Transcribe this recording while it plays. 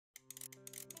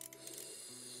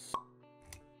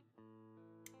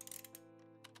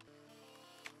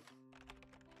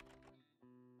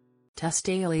Tess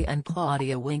Daly and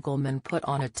Claudia Winkleman put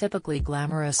on a typically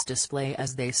glamorous display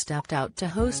as they stepped out to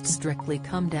host Strictly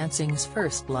Come Dancing's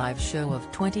first live show of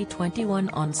 2021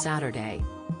 on Saturday.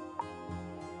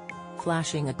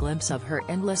 Flashing a glimpse of her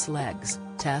endless legs,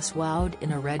 Tess wowed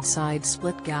in a red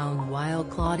side-split gown while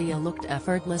Claudia looked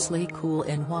effortlessly cool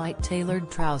in white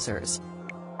tailored trousers.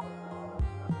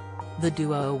 The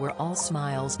duo were all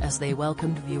smiles as they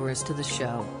welcomed viewers to the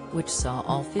show, which saw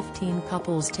all 15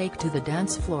 couples take to the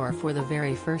dance floor for the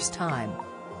very first time.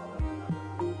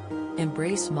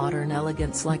 Embrace modern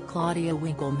elegance like Claudia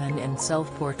Winkleman in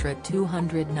self-portrait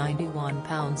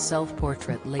 291-pound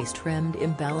self-portrait lace-trimmed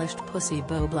embellished pussy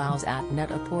bow blouse at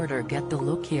Net-a-Porter. Get the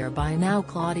look here. By now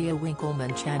Claudia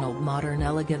Winkleman channeled modern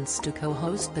elegance to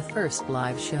co-host the first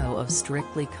live show of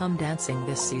Strictly Come Dancing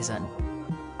this season.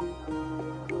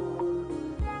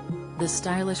 The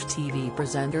stylish TV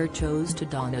presenter chose to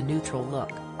don a neutral look,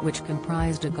 which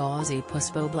comprised a gauzy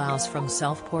pussy blouse from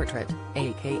Self-Portrait,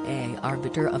 aka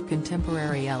arbiter of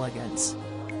contemporary elegance.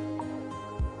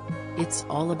 It's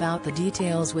all about the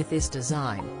details with this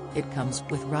design. It comes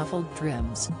with ruffled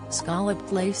trims,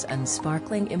 scalloped lace and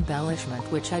sparkling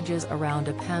embellishment which edges around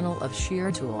a panel of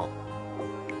sheer tulle.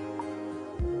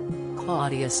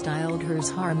 Claudia styled hers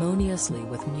harmoniously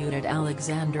with muted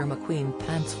Alexander McQueen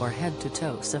pants for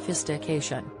head-to-toe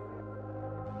sophistication.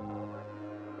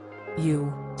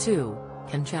 You, too,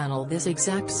 can channel this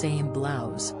exact same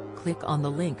blouse. Click on the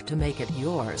link to make it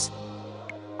yours.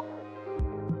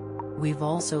 We've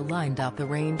also lined up a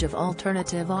range of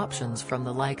alternative options from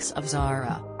the likes of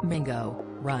Zara, Mingo,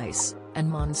 Rice, and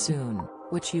Monsoon,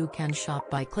 which you can shop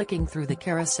by clicking through the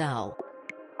carousel.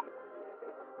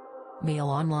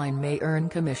 Mail Online may earn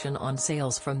commission on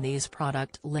sales from these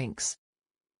product links.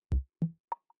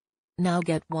 Now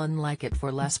get one like it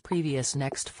for less. Previous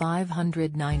next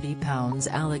 £590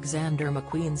 Alexander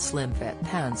McQueen slim fit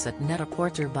pants at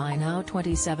Net-a-Porter. Buy now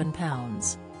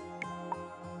 £27.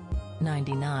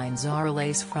 99 Zara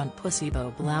lace front pussy bow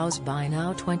blouse. Buy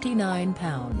now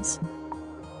 £29.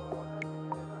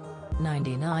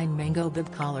 99 Mango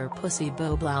bib collar pussy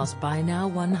bow blouse. Buy now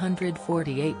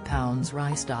 £148.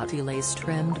 Rice dotty lace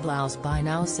trimmed blouse. Buy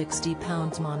now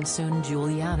 £60. Monsoon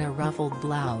Juliana ruffled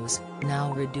blouse,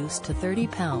 now reduced to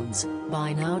 £30.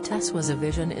 Buy now. Tess was a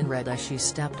vision in red as she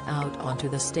stepped out onto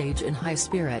the stage in high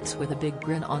spirits with a big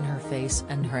grin on her face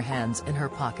and her hands in her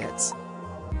pockets.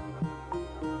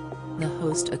 The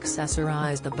host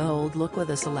accessorized the bold look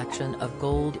with a selection of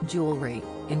gold jewelry,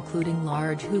 including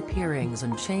large hoop earrings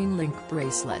and chain-link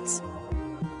bracelets.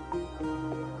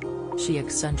 She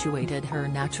accentuated her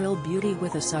natural beauty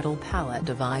with a subtle palette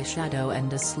of eyeshadow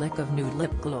and a slick of nude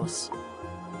lip gloss.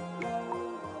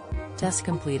 Tess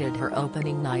completed her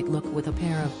opening night look with a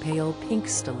pair of pale pink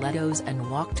stilettos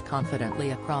and walked confidently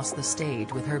across the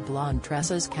stage with her blonde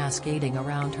tresses cascading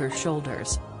around her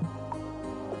shoulders.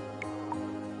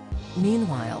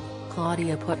 Meanwhile,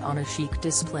 Claudia put on a chic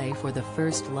display for the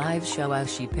first live show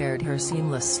as she paired her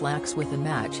seamless slacks with a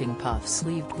matching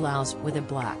puff-sleeved blouse with a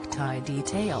black tie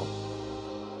detail.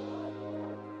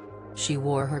 She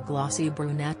wore her glossy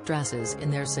brunette dresses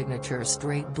in their signature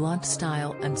straight blunt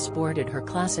style and sported her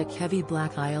classic heavy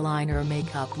black eyeliner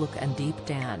makeup look and deep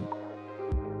tan.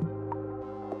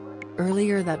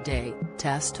 Earlier that day,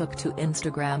 Tess took to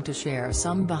Instagram to share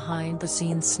some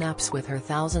behind-the-scenes snaps with her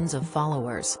thousands of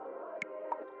followers.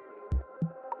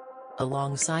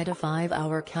 Alongside a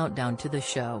 5-hour countdown to the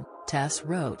show, Tess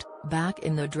wrote, "Back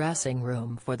in the dressing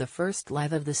room for the first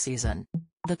live of the season.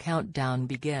 The countdown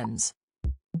begins."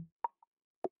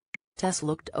 Tess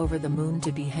looked over the moon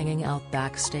to be hanging out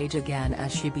backstage again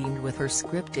as she beamed with her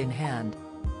script in hand.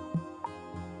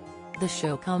 The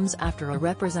show comes after a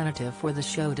representative for the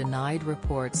show denied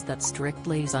reports that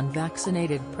Strictly's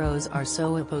unvaccinated pros are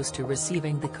so opposed to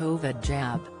receiving the COVID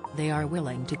jab, they are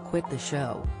willing to quit the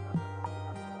show.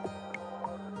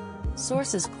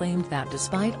 Sources claimed that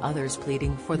despite others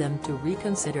pleading for them to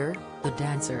reconsider, the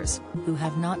dancers, who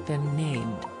have not been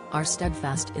named, are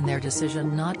steadfast in their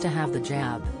decision not to have the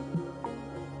jab.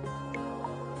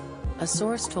 A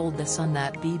source told The Sun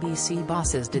that BBC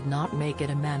bosses did not make it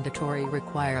a mandatory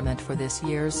requirement for this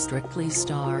year's Strictly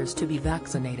stars to be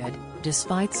vaccinated,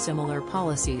 despite similar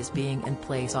policies being in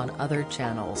place on other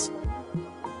channels.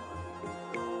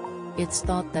 It's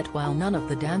thought that while none of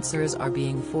the dancers are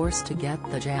being forced to get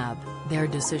the jab, their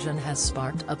decision has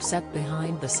sparked upset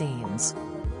behind the scenes.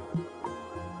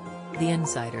 The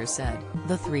insider said,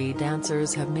 "The 3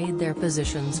 dancers have made their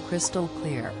positions crystal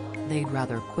clear, they'd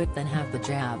rather quit than have the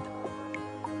jab.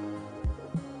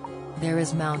 There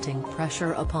is mounting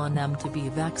pressure upon them to be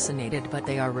vaccinated but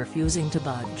they are refusing to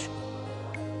budge.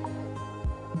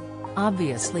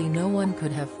 Obviously no one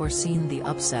could have foreseen the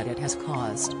upset it has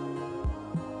caused.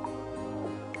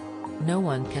 No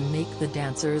one can make the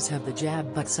dancers have the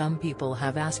jab, but some people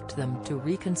have asked them to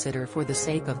reconsider for the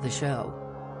sake of the show.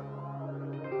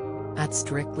 At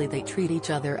Strictly they treat each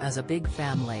other as a big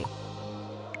family.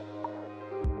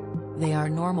 They are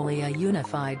normally a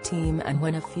unified team, and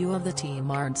when a few of the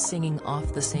team aren't singing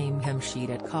off the same hymn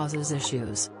sheet it causes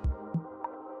issues.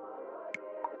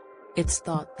 It's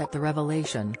thought that the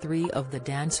revelation 3 of the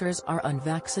dancers are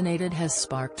unvaccinated has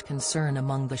sparked concern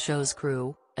among the show's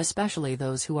crew, especially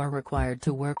those who are required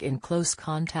to work in close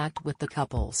contact with the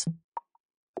couples.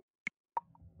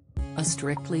 A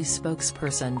Strictly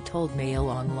spokesperson told Mail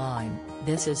Online,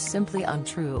 "This is simply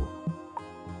untrue."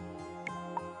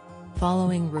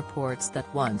 Following reports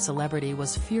that one celebrity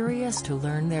was furious to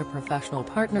learn their professional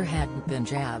partner hadn't been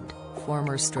jabbed,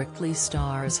 former Strictly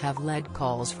stars have led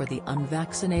calls for the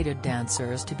unvaccinated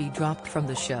dancers to be dropped from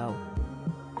the show.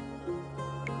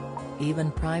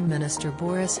 Even Prime Minister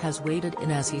Boris has waded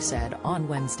in, as he said on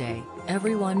Wednesday,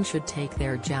 "Everyone should take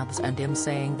their jabs," and him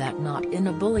saying that not in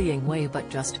a bullying way but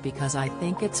just because "I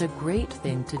think it's a great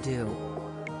thing to do."